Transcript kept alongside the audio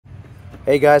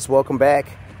Hey guys, welcome back.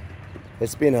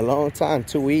 It's been a long time,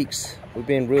 2 weeks. We've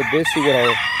been real busy with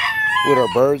our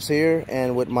birds here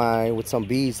and with some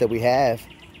bees that we have.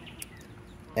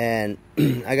 And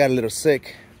I got a little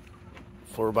sick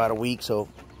for about a week, so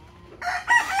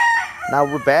now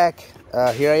we're back.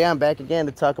 Here I am back again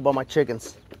to talk about my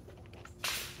chickens.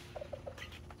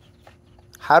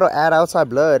 How to add outside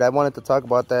blood. I wanted to talk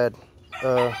about that.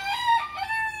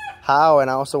 How, and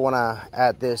I also want to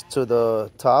add this to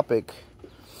the topic.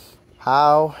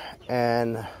 How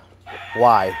and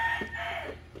why.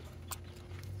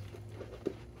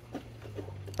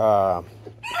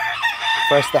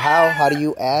 First, the how do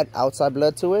you add outside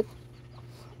blood to it?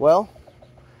 Well,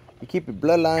 you keep your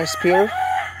bloodlines pure.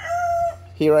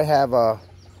 Here I have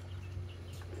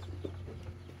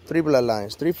three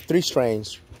bloodlines, three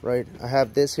strains, right? I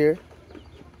have this here.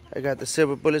 I got the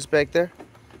silver bullets back there.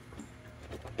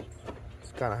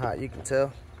 It's kind of hot, you can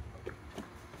tell.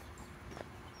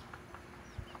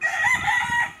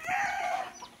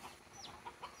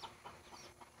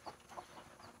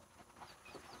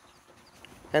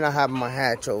 And I have my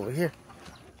hatch over here.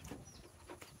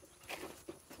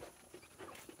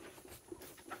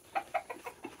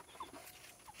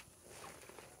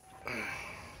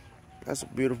 That's a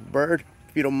beautiful bird,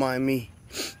 if you don't mind me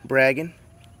bragging.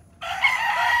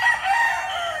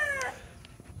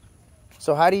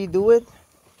 So how do you do it?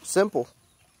 Simple.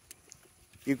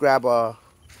 You grab a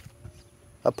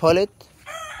pullet,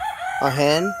 a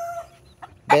hand,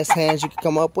 best hands you can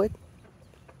come up with,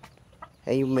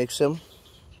 and you mix them.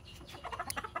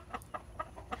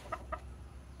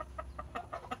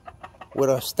 With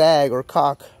a stag or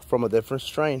cock from a different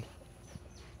strain,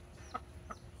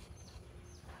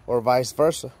 or vice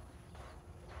versa.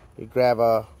 You grab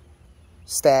a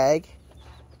stag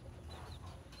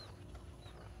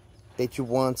that you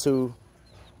want to,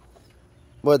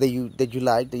 well, that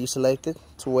you selected,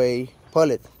 to a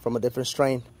pullet from a different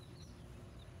strain.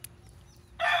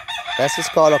 That's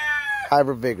just called a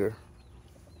hybrid vigor,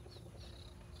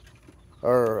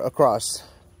 or a cross.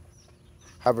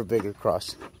 Hybrid vigor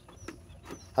cross.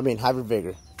 Hybrid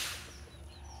vigor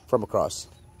from a cross.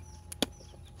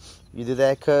 You do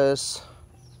that because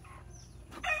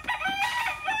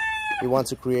you want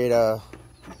to create a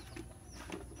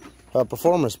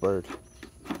performance bird.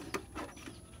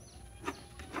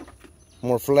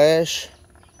 More flesh,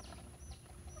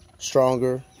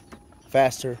 stronger,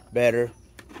 faster, better,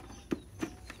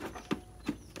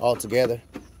 all together.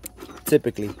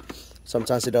 Typically,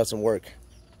 sometimes it doesn't work.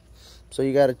 So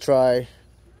you got to try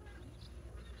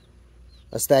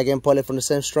a stag and pullet from the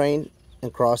same strain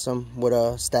and cross them with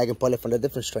a stag and pullet from a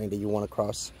different strain that you want to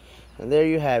cross. And there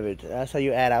you have it. That's how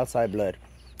you add outside blood.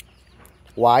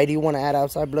 Why do you want to add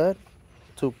outside blood?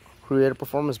 To create a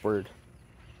performance bird.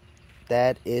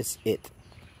 That is it.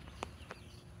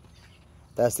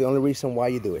 That's the only reason why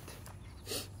you do it.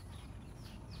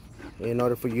 In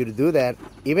order for you to do that,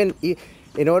 even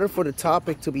in order for the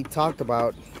topic to be talked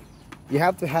about, you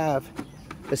have to have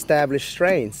established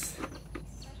strains.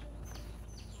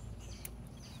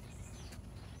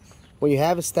 When you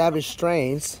have established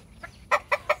strains,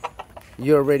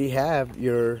 you already have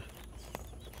your...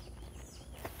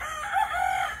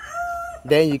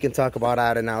 Then you can talk about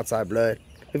adding outside blood.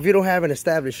 If you don't have an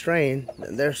established strain,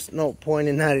 there's no point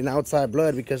in adding outside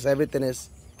blood because everything is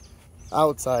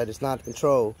outside, it's not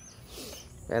controlled.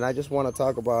 And I just want to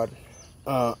talk about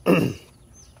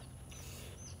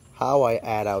how I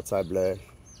add outside blood.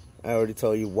 I already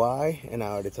told you why, and I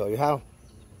already told you how.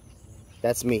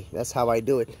 That's me. That's how I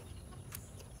do it.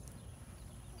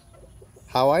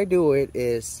 How I do it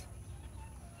is,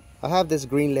 I have this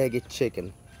green-legged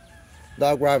chicken,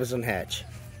 Dog Robinson hatch.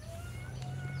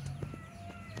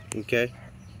 Okay,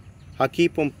 I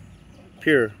keep them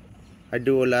pure. I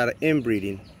do a lot of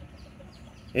inbreeding.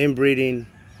 Inbreeding,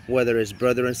 whether it's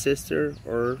brother and sister,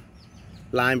 or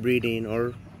line breeding,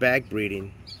 or back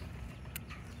breeding.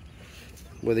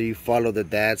 Whether you follow the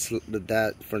dad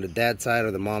from the dad side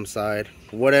or the mom side,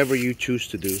 whatever you choose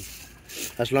to do.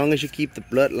 As long as you keep the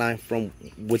bloodline from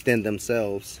within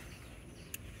themselves,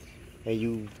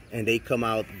 and they come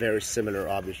out very similar,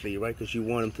 obviously, right? Because you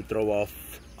want them to throw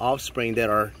off offspring that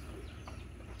are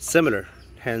similar,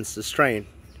 hence the strain.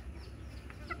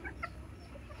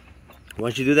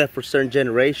 Once you do that for certain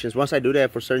generations, once I do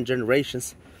that for certain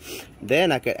generations,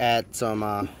 then I could add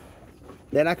some.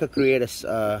 Then I could create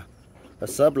a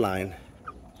subline.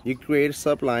 You create a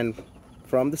subline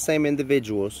from the same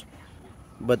individuals,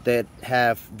 but that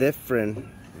have different,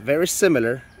 very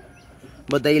similar,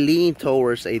 but they lean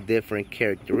towards a different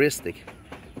characteristic.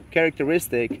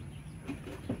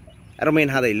 I don't mean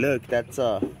how they look. That's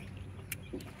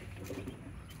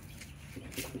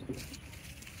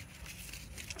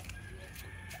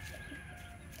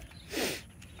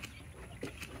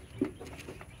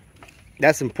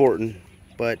That's important,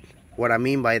 but what I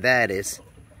mean by that is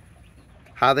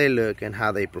how they look and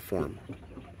how they perform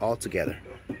all together,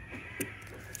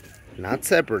 not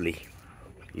separately.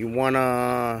 You want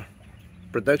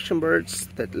production birds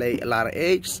that lay a lot of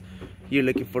eggs. You're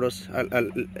looking for those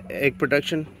egg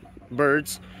production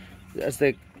birds. That's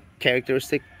the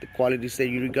characteristic, the qualities that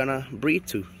you're gonna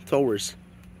breed towards.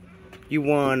 You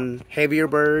want heavier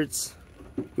birds.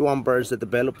 You want birds that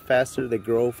develop faster, that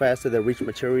grow faster, that reach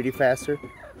maturity faster.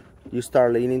 You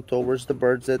start leaning towards the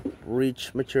birds that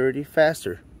reach maturity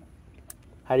faster.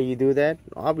 How do you do that?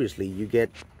 Obviously, you get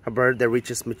a bird that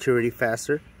reaches maturity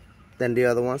faster than the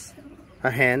other ones, a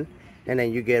hen, and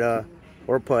then you get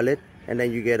or pullet, and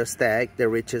then you get a stag that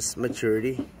reaches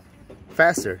maturity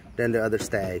faster than the other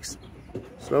stags.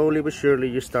 Slowly but surely,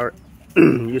 you start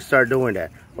you start doing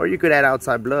that. Or you could add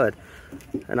outside blood,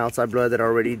 an outside blood that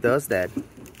already does that,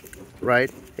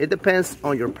 right? It depends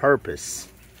on your purpose.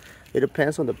 It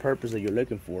depends on the purpose that you're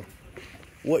looking for,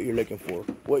 what you're looking for,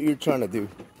 what you're trying to do.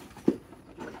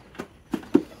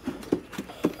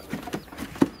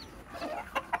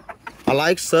 I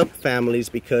like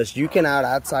subfamilies because you can add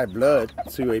outside blood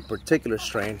to a particular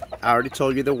strain. I already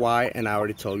told you the why and I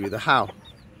already told you the how.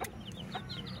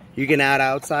 You can add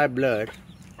outside blood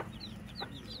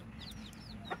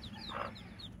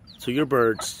to your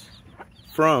birds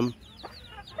from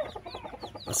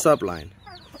a subline.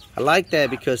 I like that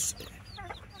because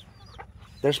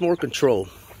there's more control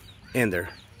in there.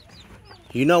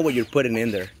 You know what you're putting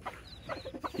in there.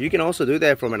 You can also do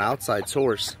that from an outside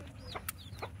source,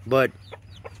 but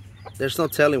there's no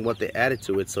telling what they added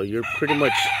to it, so you're pretty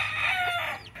much,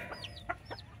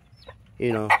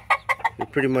 you know, you're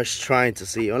pretty much trying to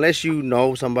see. Unless you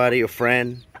know somebody, a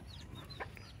friend,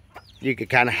 you can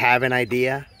kind of have an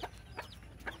idea.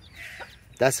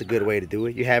 That's a good way to do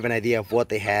it. You have an idea of what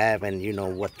they have and you know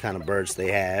what kind of birds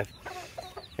they have.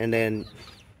 And then,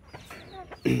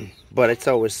 but it's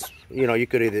always, you know, you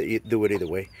could either do it either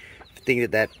way. If you think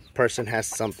that that person has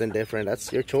something different,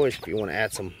 that's your choice. If you want to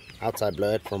add some outside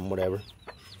blood from whatever.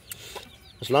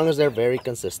 As long as they're very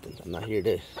consistent. I'm not here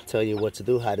to tell you what to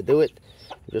do, how to do it.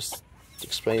 I'm just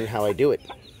explaining how I do it.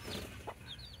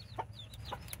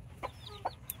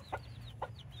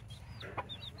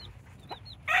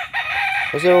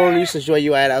 Those are all reasons why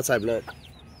you add outside blood.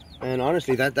 And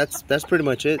honestly, that's pretty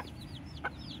much it.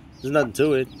 There's nothing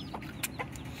to it.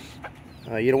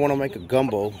 You don't want to make a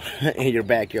gumbo in your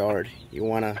backyard. You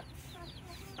want to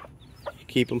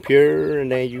keep them pure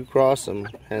and then you cross them,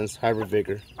 hence hybrid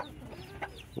vigor.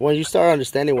 When you start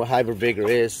understanding what hybrid vigor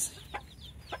is,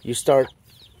 you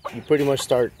pretty much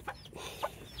start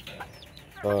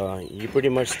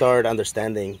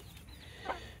understanding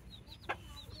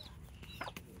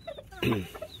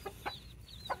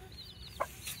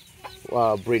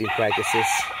breeding practices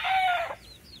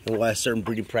and why certain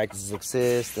breeding practices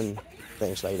exist and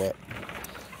things like that.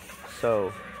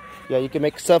 So yeah, you can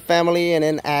make a subfamily and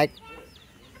then add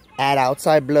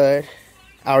outside blood.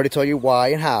 I already told you why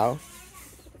and how,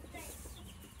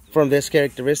 from this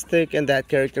characteristic and that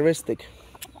characteristic.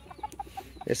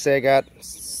 Let's say I got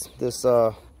this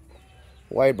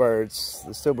white birds,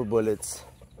 the silver bullets,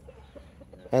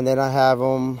 and then I have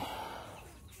them,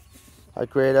 I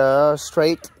create a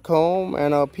straight comb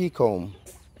and a pea comb,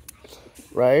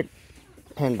 right?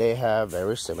 And they have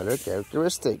very similar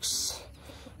characteristics.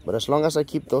 But as long as I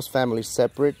keep those families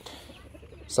separate,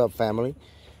 subfamily,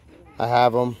 I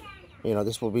have them, you know,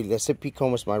 this will be, let's say pea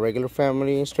comb is my regular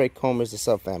family and straight comb is the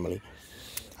subfamily.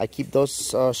 I keep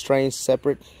those strains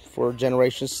separate for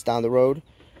generations down the road.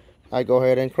 I go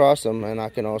ahead and cross them, and I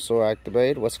can also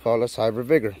activate what's called as hybrid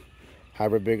vigor.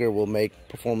 Hybrid vigor will make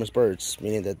performance birds,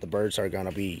 meaning that the birds are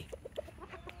gonna be,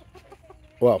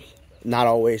 well, not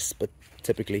always, but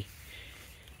typically,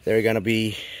 they're gonna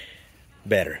be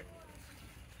better.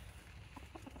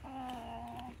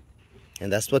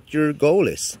 And that's what your goal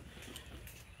is.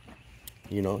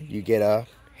 You know, you get a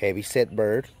heavy set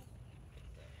bird,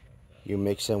 you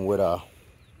mix them with a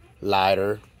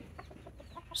lighter,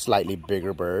 slightly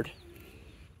bigger bird.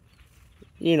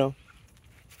 You know,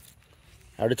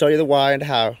 I already told you the why and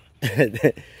how.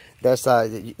 That's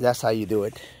how you do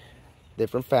it.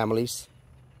 Different families.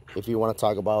 If you want to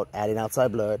talk about adding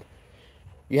outside blood,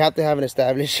 you have to have an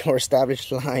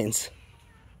established lines.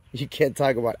 You can't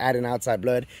talk about adding outside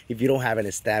blood if you don't have an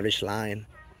established line,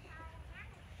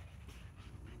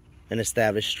 an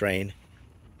established strain,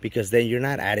 because then you're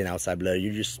not adding outside blood.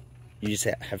 You just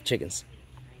have chickens.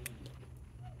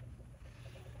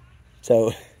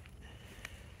 So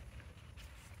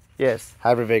yes,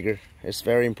 hybrid vigor is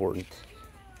very important.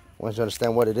 Once you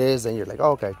understand what it is, then you're like,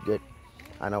 oh, okay, good.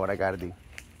 I know what I gotta do.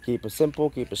 Keep it simple,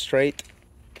 keep it straight.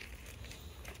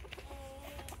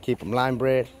 Keep them line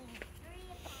bred.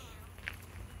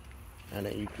 And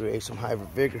then you create some hybrid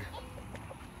vigor.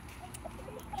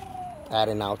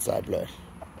 Adding outside blood.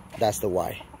 That's the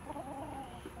why.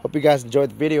 Hope you guys enjoyed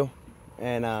the video.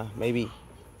 And maybe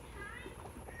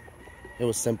it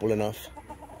was simple enough.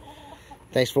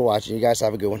 Thanks for watching. You guys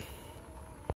have a good one.